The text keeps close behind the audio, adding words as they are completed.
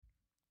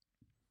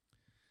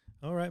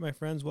All right, my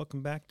friends,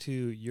 welcome back to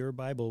Your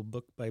Bible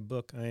Book by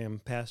Book. I am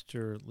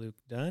Pastor Luke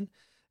Dunn,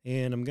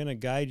 and I'm going to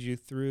guide you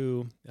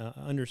through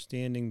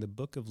understanding the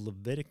book of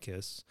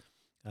Leviticus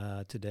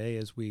today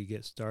as we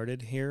get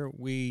started. Here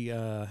we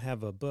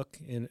have a book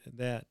in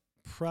that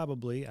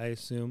probably, I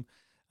assume,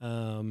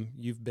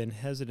 you've been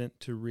hesitant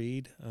to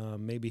read,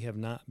 maybe have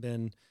not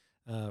been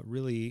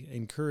really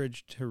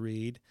encouraged to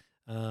read.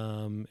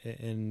 And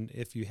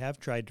if you have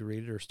tried to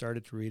read it or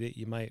started to read it,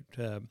 you might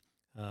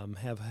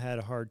have had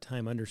a hard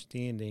time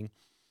understanding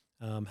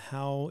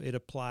how it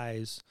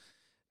applies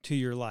to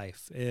your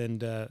life.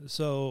 And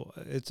so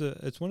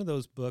it's one of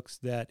those books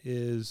that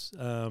is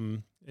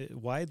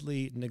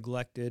widely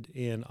neglected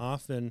and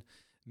often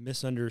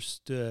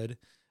misunderstood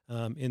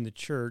in the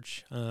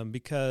church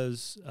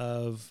because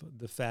of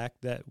the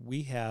fact that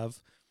we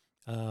have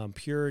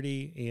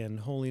purity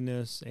and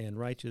holiness and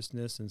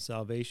righteousness and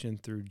salvation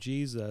through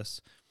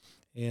Jesus.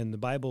 And the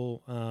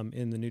Bible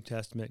in the New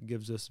Testament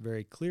gives us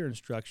very clear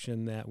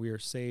instruction that we are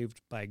saved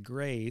by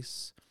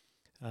grace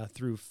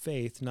through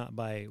faith, not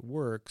by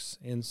works.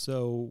 And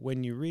so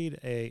when you read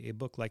a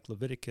book like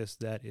Leviticus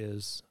that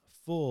is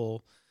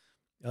full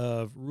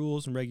of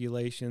rules and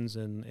regulations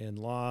and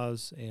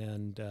laws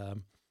and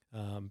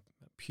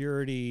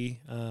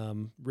purity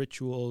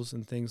rituals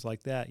and things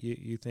like that,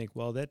 you think,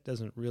 well, that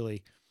doesn't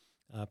really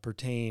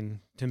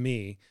pertain to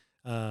me.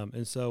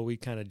 And so we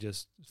kind of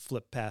just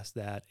flip past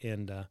that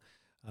and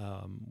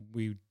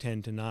we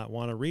tend to not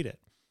want to read it.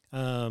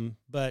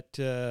 But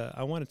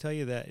I want to tell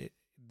you that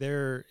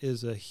there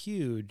is a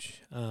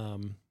huge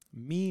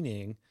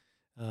meaning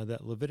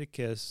that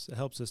Leviticus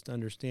helps us to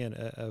understand,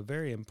 a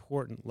very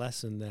important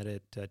lesson that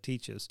it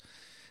teaches.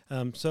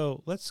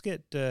 So let's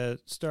get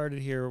started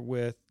here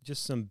with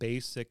just some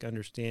basic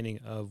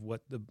understanding of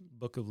what the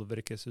book of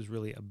Leviticus is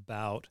really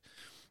about.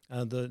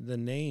 The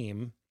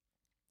name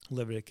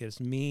Leviticus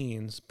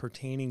means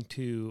pertaining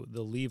to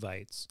the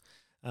Levites,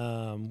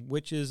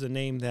 which is a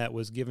name that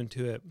was given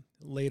to it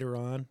later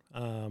on.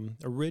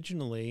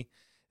 Originally,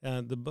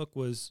 the book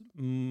was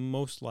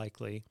most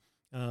likely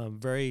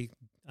very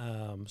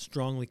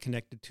strongly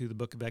connected to the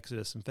book of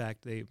Exodus. In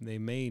fact, they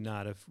may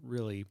not have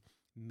really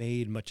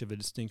made much of a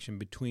distinction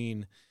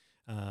between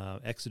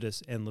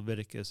Exodus and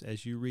Leviticus.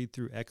 As you read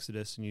through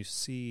Exodus and you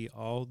see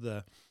all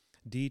the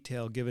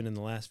detail given in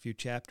the last few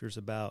chapters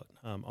about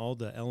all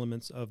the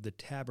elements of the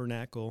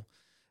tabernacle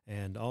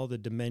and all the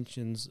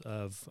dimensions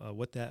of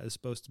what that is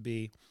supposed to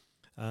be,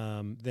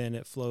 then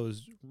it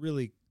flows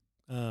really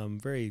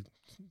very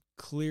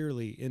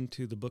clearly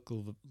into the book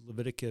of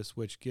Leviticus,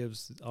 which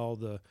gives all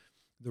the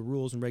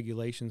rules and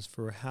regulations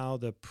for how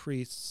the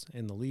priests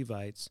and the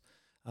Levites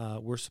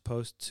were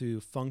supposed to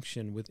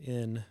function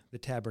within the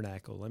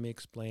tabernacle. Let me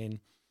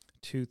explain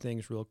two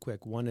things real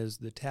quick. One is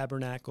the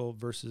tabernacle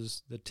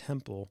versus the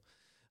temple.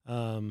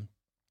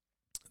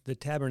 The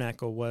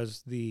tabernacle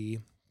was the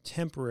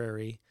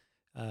temporary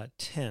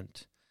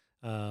tent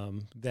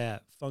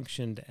that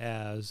functioned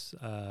as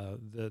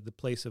the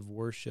place of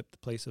worship, the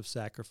place of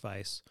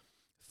sacrifice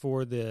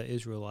for the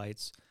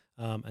Israelites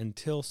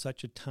until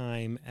such a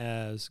time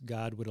as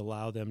God would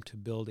allow them to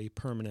build a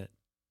permanent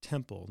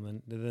temple.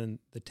 And then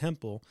the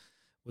temple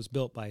was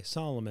built by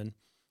Solomon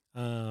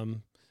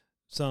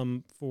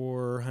some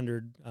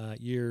 400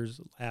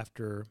 years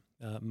after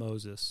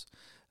Moses.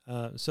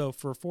 So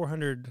for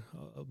 400,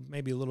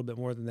 maybe a little bit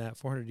more than that,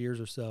 400 years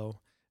or so,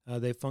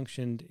 they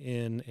functioned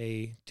in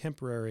a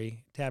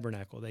temporary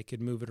tabernacle. They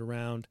could move it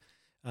around.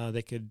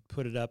 They could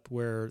put it up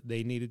where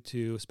they needed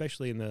to,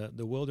 especially in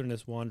the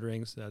wilderness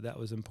wanderings. That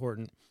was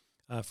important.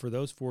 For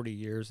those 40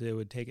 years, they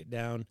would take it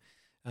down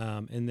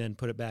and then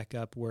put it back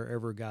up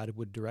wherever God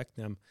would direct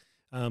them.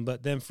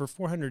 But then for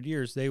 400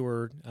 years, they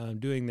were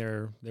doing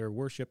their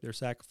worship, their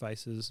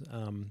sacrifices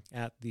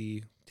at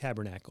the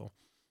tabernacle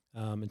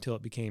until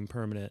it became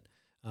permanent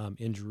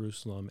in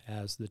Jerusalem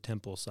as the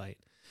temple site.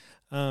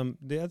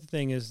 The other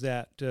thing is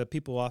that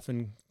people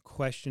often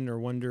question or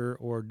wonder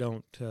or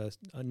don't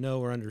know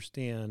or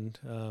understand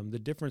the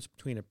difference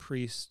between a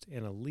priest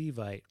and a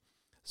Levite.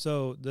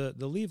 So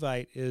the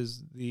Levite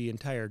is the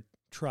entire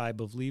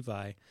tribe of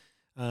Levi,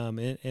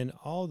 and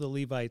all the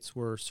Levites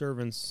were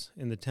servants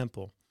in the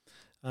temple.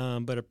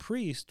 But a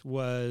priest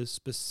was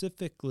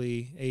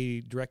specifically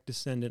a direct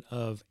descendant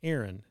of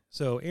Aaron.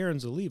 So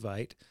Aaron's a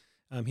Levite.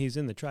 He's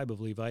in the tribe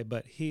of Levi,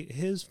 but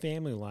his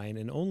family line,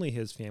 and only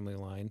his family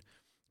line,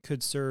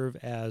 could serve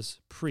as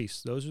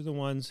priests. Those are the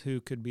ones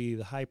who could be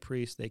the high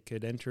priest. They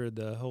could enter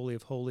the Holy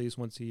of Holies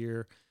once a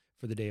year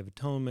for the Day of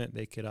Atonement.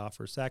 They could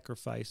offer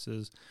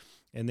sacrifices,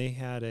 and they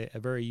had a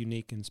very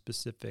unique and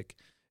specific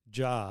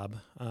job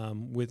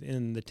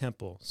within the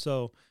temple.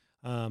 So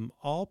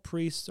all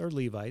priests are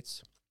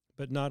Levites,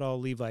 but not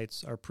all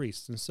Levites are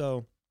priests. And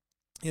so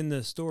in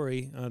the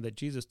story that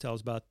Jesus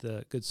tells about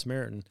the Good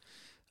Samaritan,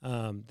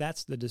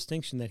 that's the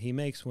distinction that he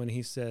makes when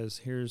he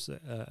says, here's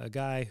a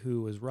guy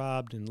who was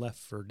robbed and left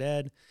for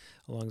dead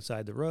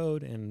alongside the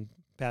road and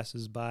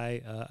passes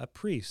by a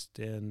priest,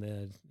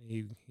 and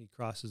he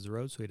crosses the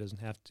road so he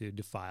doesn't have to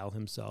defile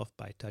himself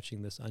by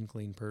touching this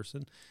unclean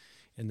person.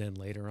 And then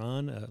later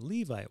on, a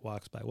Levite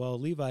walks by. Well, a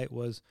Levite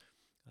was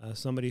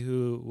somebody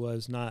who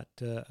was not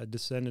a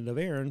descendant of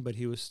Aaron, but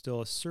he was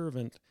still a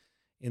servant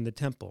in the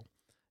temple.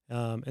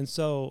 And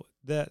so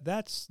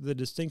that's the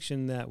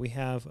distinction that we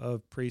have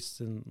of priests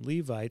and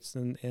Levites.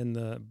 And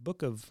the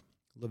book of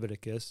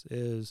Leviticus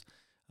is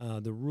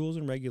the rules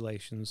and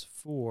regulations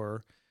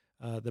for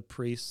the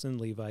priests and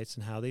Levites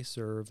and how they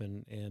serve,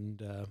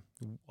 and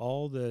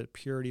all the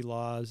purity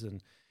laws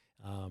and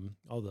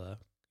all the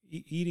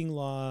eating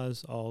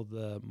laws, all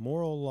the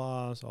moral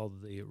laws, all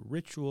the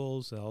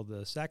rituals, all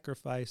the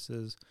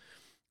sacrifices,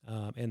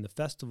 and the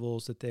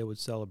festivals that they would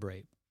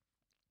celebrate.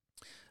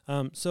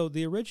 So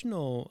the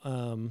original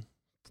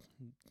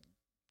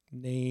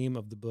name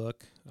of the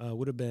book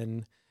would have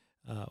been,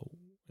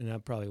 and I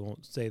probably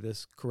won't say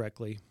this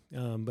correctly,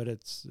 but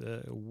it's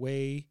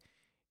Way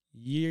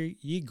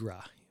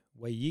Yigra,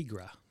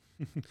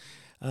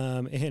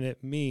 and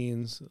it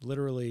means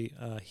literally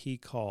he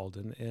called.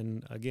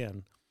 And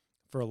again,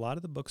 for a lot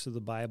of the books of the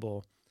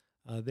Bible,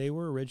 they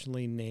were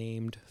originally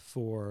named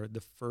for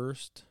the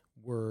first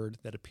word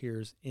that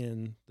appears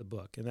in the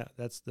book, and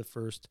that's the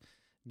first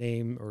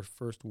name or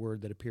first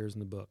word that appears in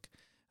the book,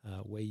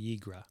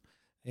 Wayigra.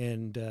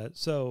 And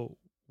so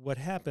what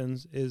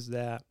happens is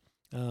that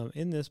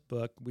in this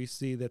book we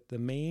see that the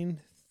main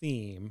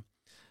theme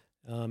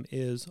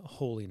is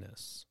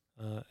holiness.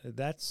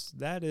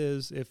 That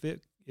is, if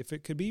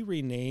it could be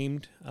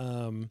renamed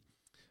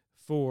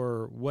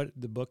for what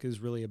the book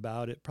is really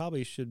about, it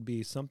probably should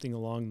be something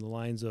along the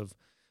lines of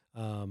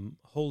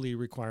holy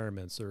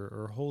requirements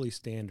or holy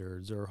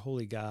standards or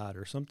holy God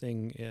or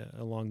something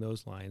along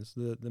those lines.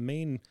 The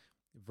main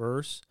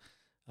verse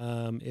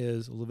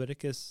is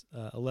Leviticus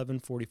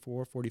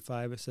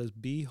 11:44-45. It says,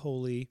 "Be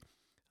holy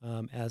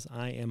as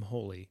I am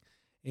holy."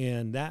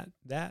 And that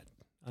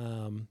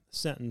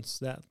sentence,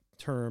 that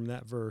term,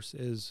 that verse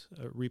is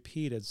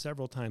repeated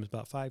several times,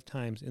 about 5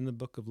 times in the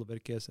book of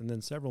Leviticus, and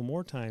then several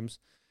more times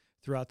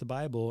throughout the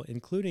Bible,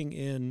 including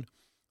in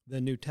the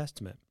New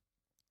Testament.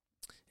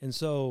 And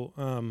so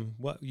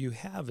what you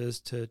have is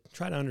to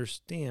try to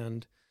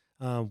understand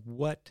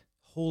what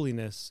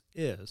holiness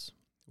is.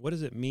 What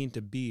does it mean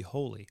to be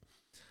holy?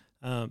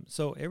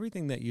 So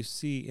everything that you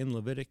see in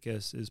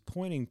Leviticus is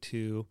pointing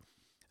to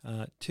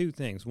 2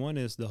 things. One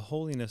is the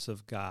holiness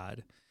of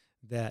God,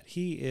 that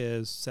he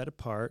is set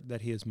apart,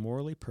 that he is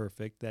morally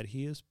perfect, that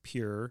he is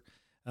pure,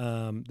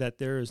 that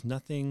there is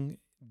nothing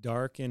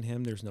dark in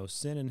him, there's no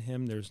sin in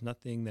him, there's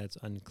nothing that's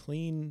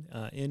unclean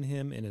in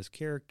him, in his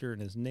character, in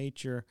his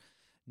nature,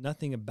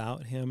 nothing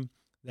about him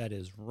that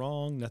is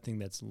wrong, nothing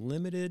that's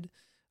limited,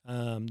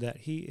 that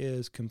he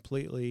is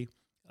completely,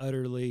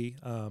 utterly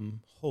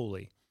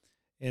holy.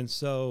 And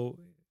so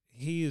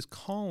he is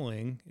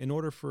calling, in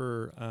order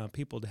for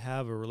people to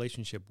have a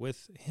relationship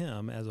with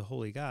him as a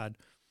holy God,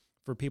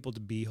 for people to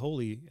be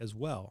holy as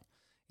well.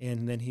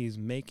 And then he's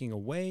making a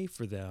way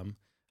for them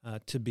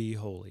to be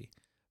holy.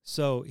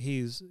 So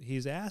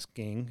he's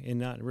asking, and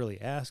not really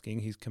asking,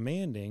 he's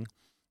commanding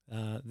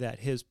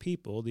that his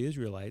people, the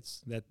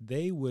Israelites, that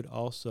they would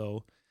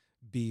also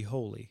be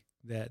holy,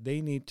 that they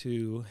need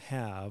to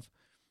have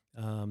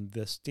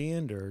the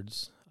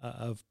standards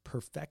of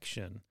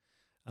perfection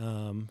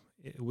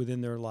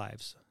within their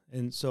lives.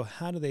 And so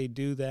how do they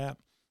do that?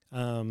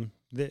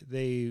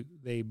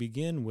 They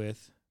begin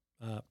with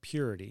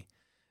purity,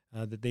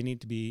 that they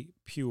need to be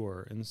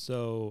pure. And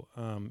so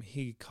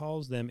he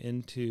calls them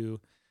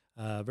into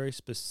very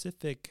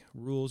specific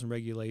rules and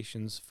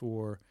regulations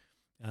for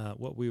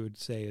what we would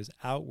say is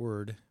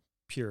outward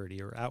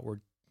purity or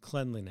outward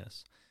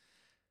cleanliness,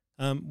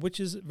 which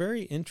is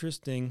very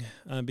interesting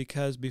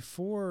because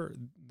before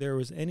there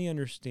was any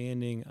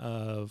understanding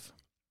of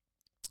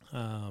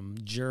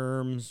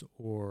germs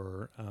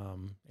or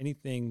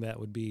anything that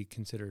would be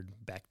considered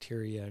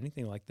bacteria,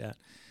 anything like that,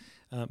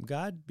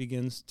 God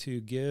begins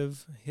to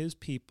give his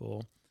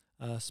people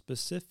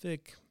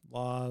specific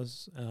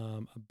laws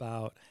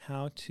about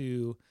how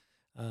to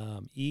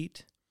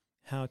eat,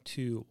 how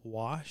to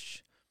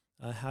wash,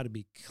 how to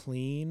be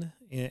clean,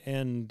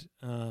 and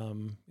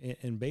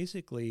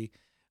basically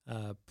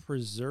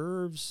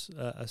preserves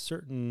a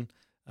certain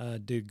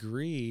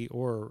degree,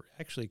 or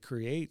actually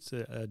creates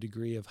a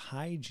degree of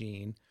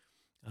hygiene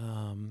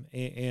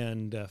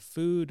and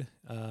food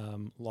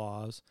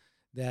laws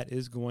that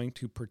is going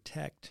to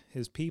protect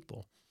his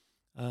people.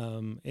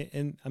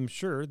 And I'm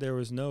sure there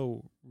was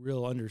no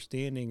real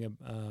understanding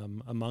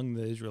among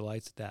the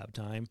Israelites at that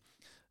time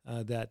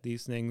that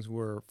these things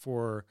were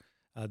for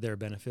their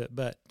benefit.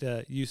 But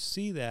you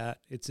see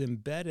that it's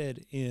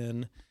embedded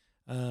in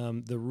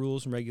the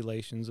rules and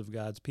regulations of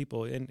God's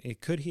people. And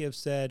could he have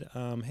said,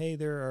 hey,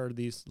 there are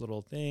these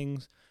little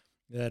things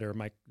that are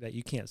that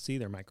you can't see,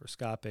 they're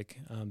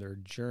microscopic, they're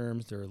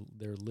germs,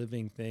 they're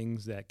living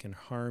things that can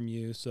harm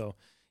you. So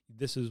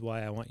this is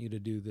why I want you to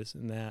do this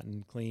and that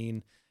and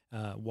clean,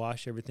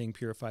 wash everything,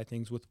 purify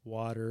things with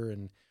water,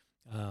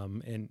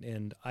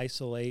 and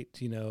isolate,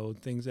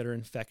 things that are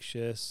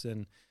infectious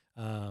and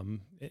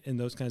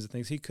those kinds of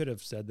things. He could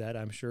have said that,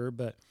 I'm sure,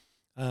 but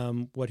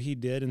What he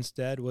did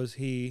instead was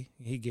he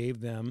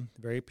gave them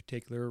very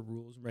particular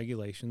rules and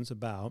regulations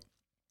about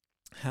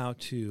how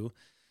to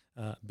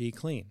be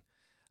clean.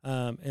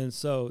 And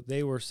so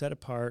they were set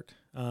apart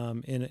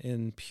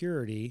in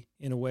purity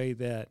in a way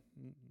that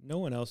no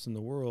one else in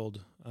the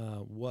world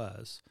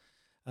was.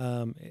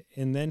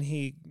 And then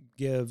he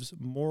gives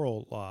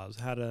moral laws,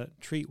 how to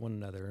treat one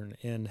another,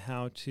 and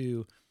how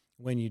to,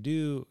 when you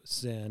do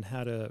sin,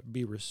 how to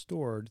be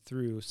restored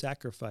through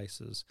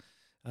sacrifices.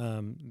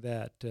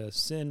 That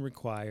sin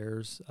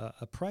requires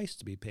a price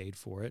to be paid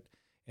for it,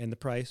 and the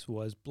price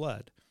was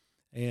blood.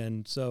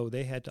 And so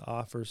they had to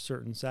offer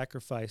certain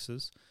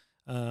sacrifices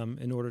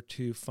in order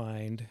to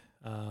find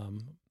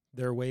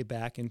their way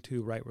back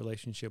into right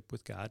relationship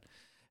with God.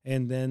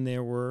 And then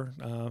there were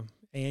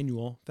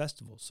annual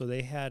festivals. So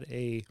they had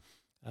a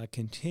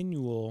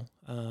continual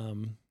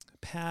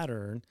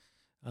pattern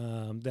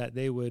that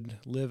they would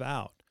live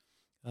out.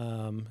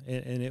 And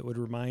it would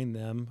remind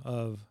them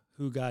of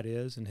who God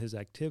is and his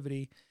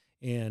activity,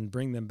 and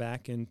bring them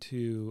back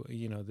into,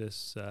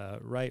 this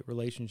right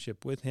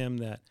relationship with him,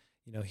 that,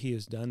 he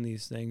has done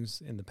these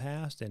things in the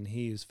past and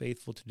he is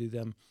faithful to do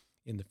them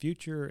in the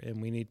future.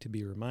 And we need to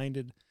be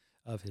reminded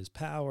of his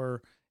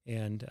power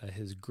and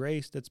his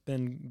grace that's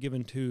been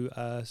given to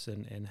us,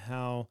 and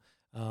how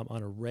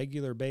on a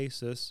regular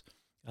basis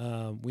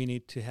we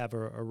need to have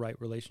a right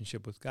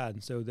relationship with God.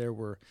 And so there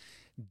were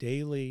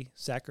daily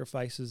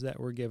sacrifices that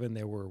were given,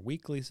 there were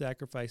weekly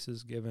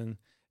sacrifices given,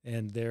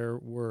 and there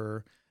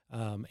were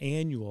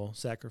annual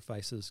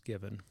sacrifices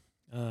given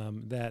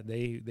that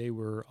they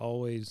were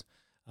always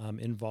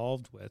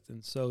involved with.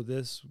 And so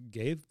this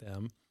gave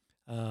them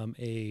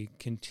a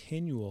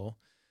continual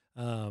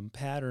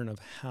pattern of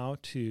how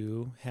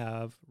to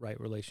have right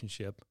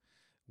relationship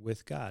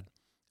with God.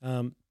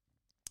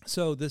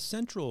 So the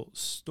central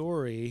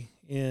story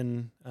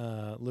in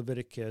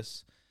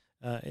Leviticus,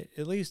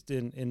 at least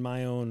in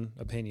my own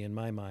opinion,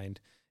 my mind,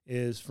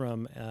 is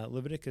from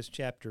Leviticus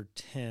chapter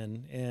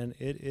 10, and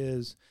it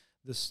is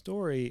the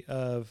story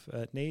of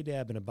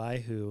Nadab and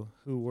Abihu,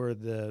 who were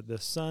the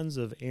sons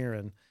of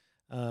Aaron,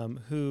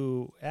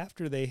 who,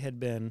 after they had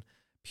been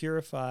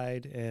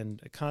purified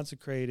and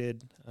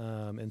consecrated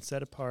and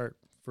set apart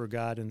for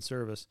God in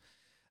service,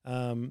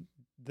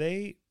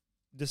 they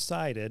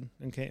decided,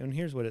 okay, and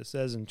here's what it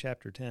says in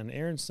chapter 10.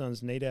 Aaron's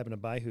sons Nadab and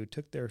Abihu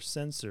took their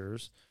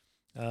censers.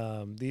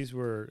 These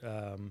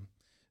were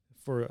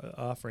for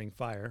offering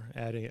fire,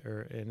 adding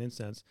or an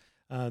incense.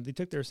 They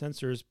took their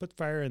censers, put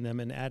fire in them,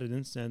 and added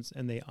incense,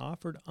 and they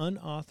offered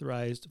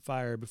unauthorized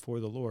fire before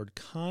the Lord,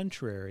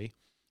 contrary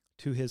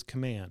to his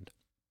command.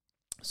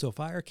 So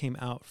fire came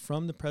out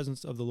from the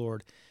presence of the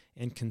Lord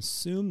and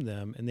consumed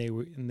them,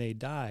 and they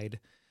died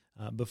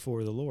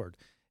before the Lord.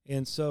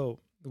 And so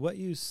what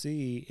you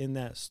see in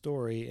that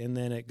story, and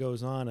then it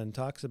goes on and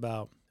talks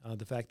about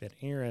the fact that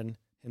Aaron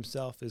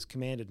himself is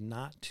commanded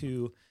not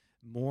to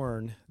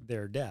mourn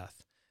their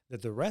death,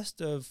 that the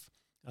rest of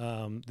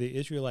the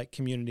Israelite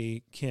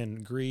community can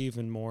grieve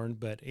and mourn,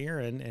 but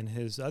Aaron and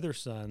his other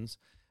sons,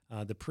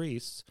 the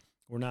priests,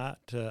 were not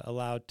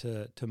allowed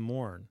to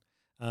mourn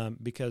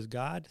because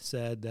God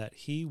said that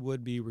he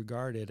would be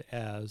regarded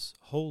as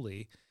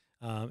holy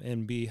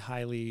and be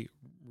highly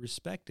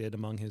respected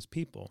among his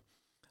people.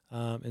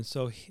 And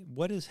so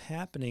what is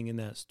happening in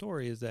that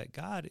story is that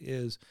God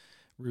is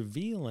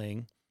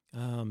revealing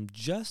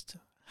just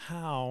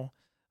how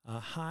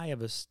high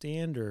of a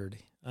standard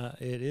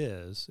it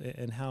is,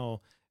 and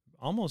how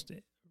almost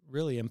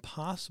really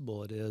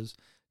impossible it is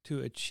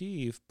to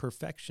achieve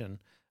perfection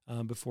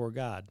before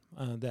God,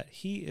 that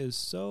he is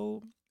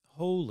so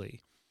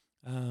holy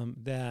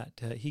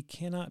that he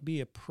cannot be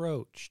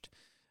approached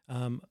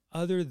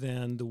other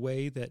than the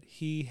way that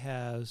he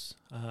has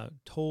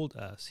told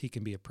us he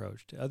can be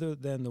approached, other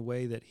than the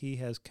way that he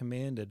has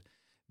commanded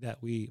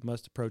that we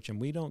must approach him.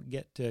 We don't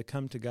get to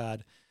come to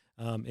God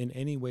in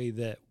any way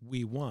that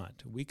we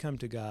want. We come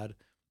to God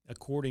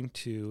according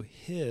to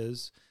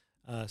his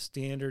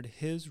standard,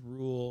 his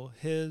rule,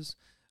 his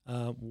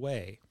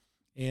way.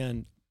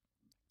 And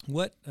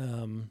what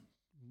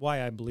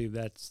why I believe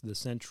that's the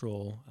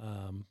central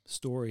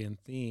story and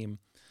theme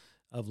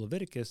of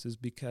Leviticus is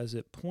because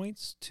it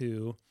points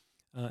to,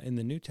 in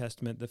the New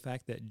Testament, the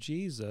fact that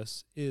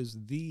Jesus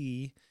is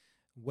the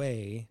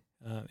way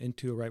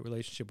into a right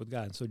relationship with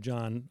God. So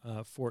John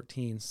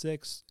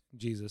 14:6,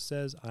 Jesus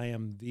says, I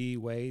am the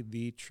way,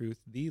 the truth,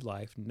 the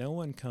life. No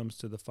one comes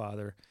to the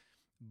Father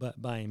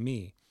but by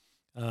me.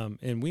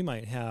 And we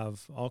might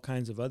have all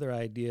kinds of other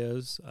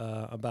ideas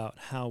about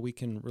how we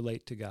can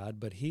relate to God,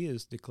 but he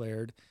has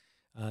declared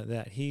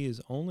that he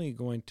is only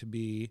going to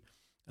be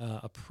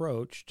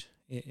approached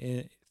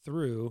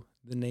through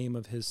the name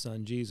of his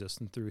son Jesus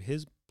and through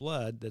his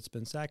blood that's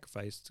been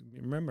sacrificed.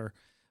 Remember,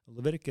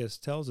 Leviticus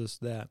tells us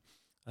that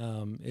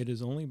it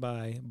is only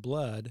by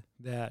blood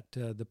that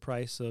the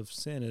price of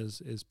sin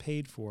is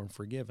paid for and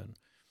forgiven.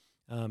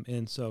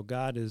 And so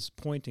God is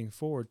pointing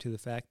forward to the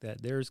fact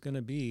that there's going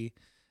to be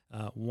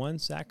one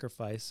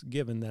sacrifice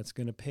given that's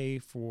going to pay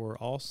for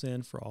all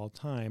sin for all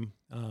time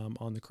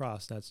on the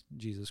cross. That's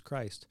Jesus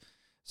Christ.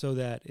 so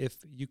that if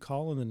you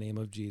call on the name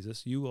of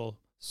Jesus, you will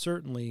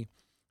certainly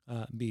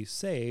be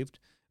saved,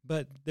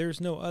 but there's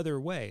no other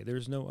way.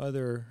 There's no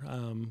other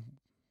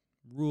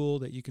rule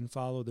that you can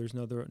follow. There's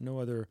no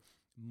other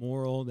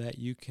moral that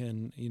you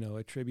can,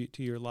 attribute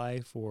to your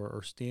life,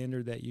 or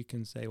standard that you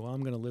can say, well,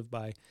 I'm going to live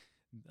by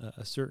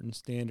a certain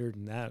standard,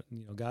 and that,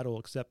 God will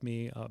accept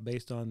me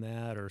based on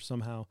that, or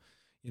somehow,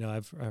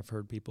 I've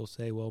heard people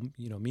say, well,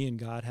 me and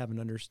God have an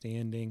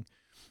understanding.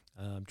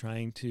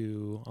 Trying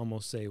to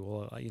almost say,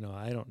 well,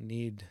 I don't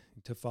need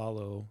to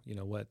follow,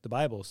 what the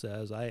Bible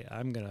says.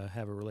 I'm going to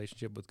have a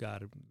relationship with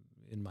God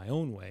in my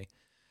own way.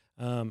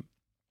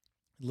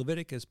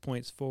 Leviticus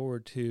points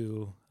forward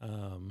to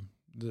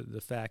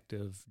the fact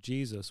of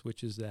Jesus,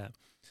 which is that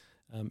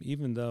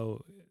even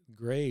though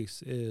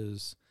grace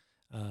is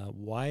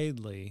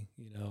widely,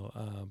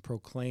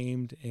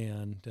 proclaimed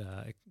and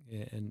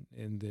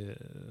the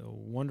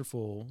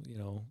wonderful,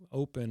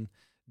 open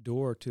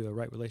door to a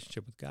right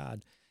relationship with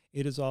God,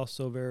 it is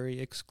also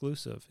very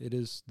exclusive. It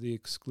is the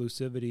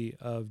exclusivity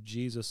of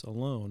Jesus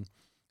alone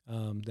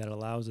that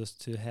allows us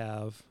to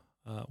have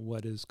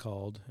what is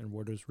called and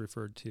what is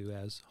referred to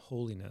as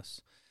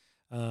holiness.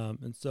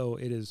 And so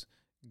it is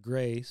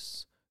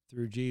grace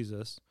through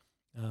Jesus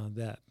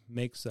that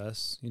makes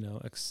us,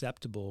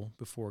 acceptable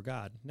before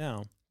God.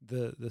 Now,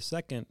 the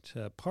second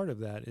part of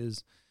that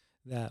is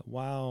that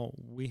while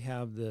we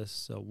have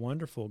this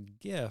wonderful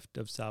gift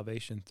of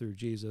salvation through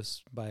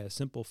Jesus by a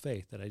simple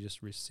faith, that I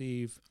just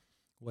receive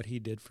what he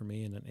did for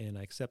me and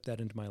I accept that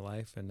into my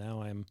life, and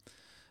now I'm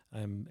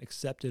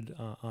accepted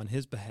on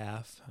his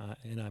behalf,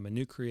 and I'm a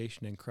new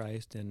creation in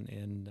Christ,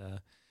 and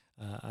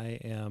I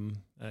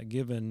am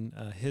given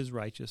his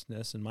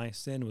righteousness, and my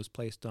sin was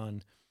placed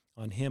on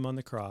him on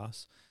the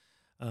cross.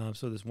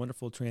 So this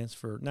wonderful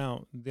transfer.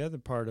 Now, the other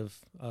part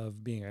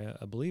of being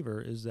a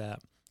believer is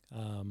that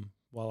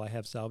while I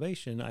have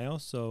salvation, I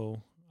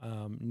also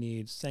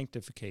need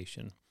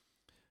sanctification.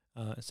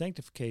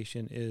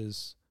 Sanctification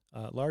is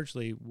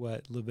largely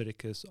what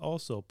Leviticus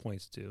also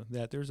points to,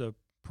 that there's a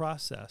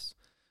process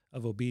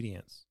of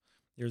obedience.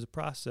 There's a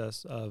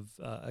process of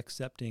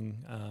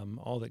accepting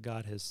all that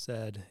God has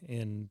said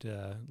and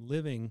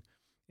living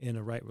in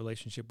a right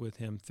relationship with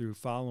him through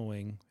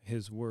following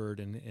his word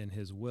and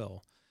his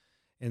will.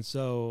 And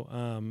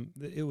so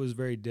it was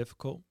very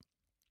difficult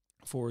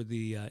for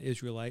the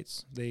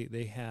Israelites.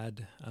 They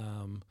had,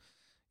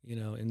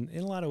 in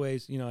a lot of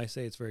ways, I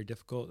say it's very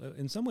difficult.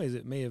 In some ways,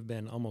 it may have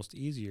been almost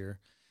easier.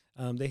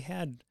 They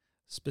had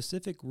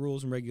specific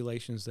rules and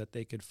regulations that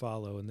they could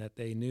follow, and that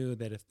they knew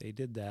that if they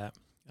did that,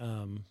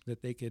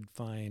 that they could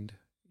find,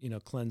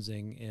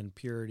 cleansing and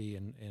purity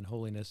and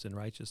holiness and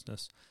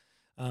righteousness.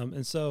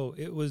 And so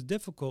it was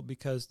difficult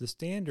because the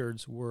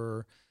standards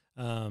were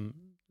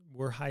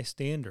high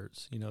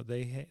standards.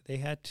 They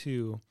had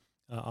to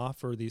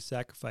offer these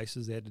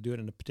sacrifices. They had to do it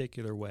in a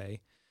particular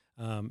way,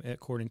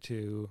 according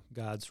to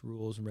God's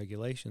rules and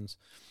regulations.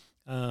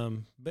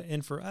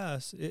 But for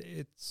us,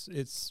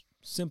 it's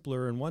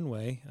simpler in one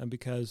way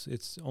because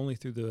it's only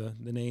through the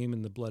name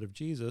and the blood of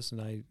Jesus,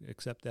 and I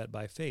accept that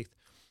by faith.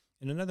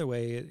 In another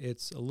way,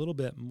 it's a little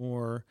bit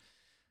more,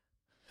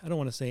 I don't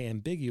want to say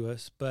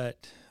ambiguous,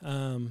 but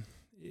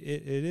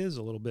it is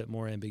a little bit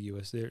more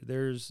ambiguous.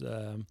 There's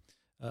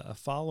a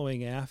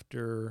following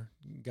after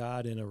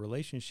God in a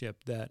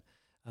relationship that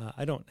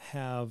I don't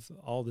have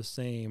all the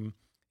same,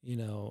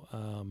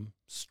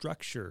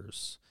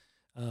 structures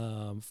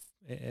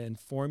and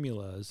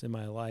formulas in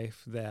my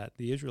life that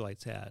the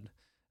Israelites had.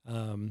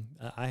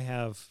 I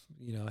have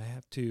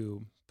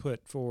to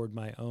put forward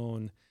my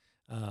own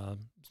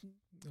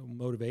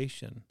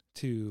motivation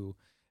to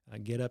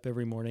get up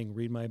every morning,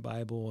 read my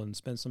Bible, and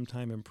spend some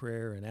time in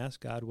prayer and ask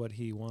God what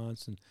he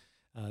wants. And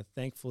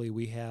thankfully,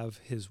 we have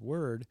his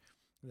word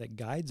that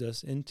guides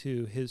us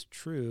into his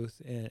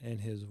truth and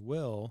his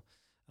will.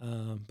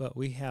 But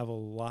we have a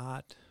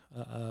lot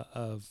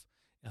of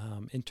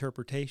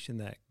interpretation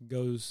that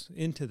goes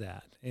into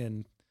that.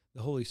 And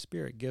the Holy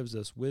Spirit gives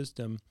us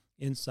wisdom,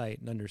 insight,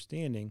 and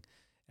understanding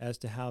as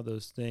to how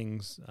those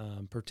things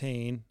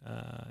pertain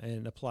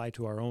and apply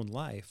to our own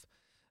life.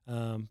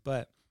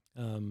 But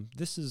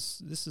this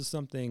is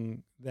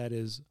something that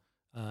is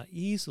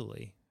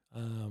easily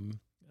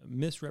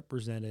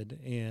misrepresented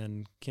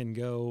and can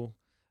go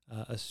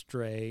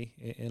astray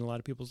in a lot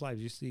of people's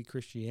lives. You see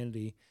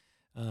Christianity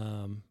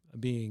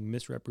being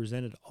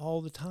misrepresented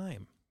all the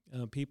time.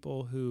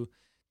 People who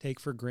take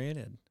for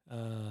granted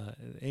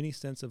any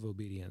sense of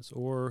obedience,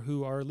 or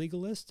who are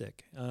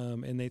legalistic,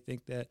 and they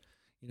think that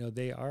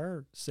they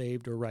are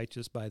saved or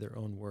righteous by their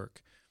own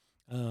work.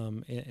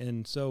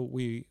 And so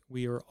we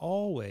are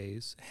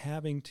always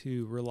having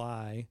to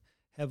rely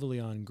heavily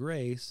on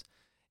grace,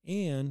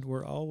 and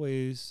we're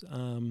always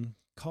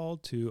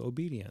called to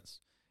obedience.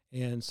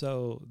 And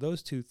so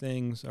those two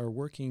things are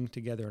working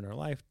together in our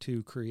life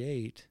to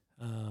create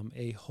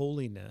a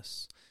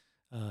holiness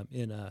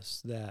in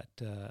us that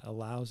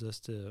allows us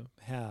to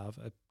have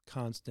a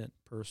constant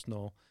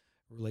personal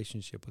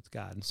relationship with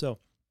God. And so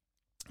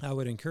I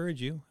would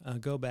encourage you,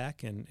 go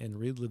back and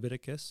read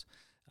Leviticus.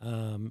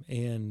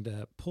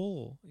 and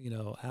pull,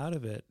 out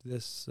of it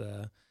this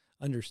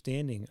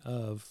understanding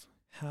of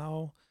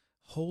how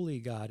holy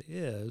God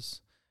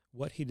is,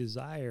 what he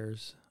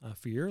desires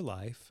for your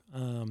life,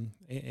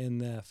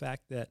 and the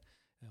fact that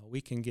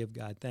we can give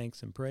God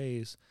thanks and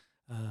praise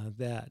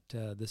that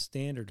the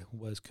standard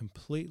was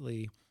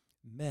completely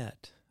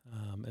met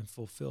and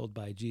fulfilled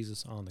by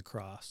Jesus on the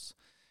cross.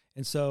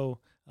 And so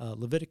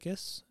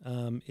Leviticus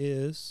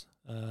is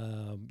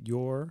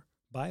your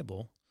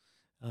Bible,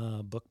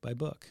 book by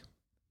book.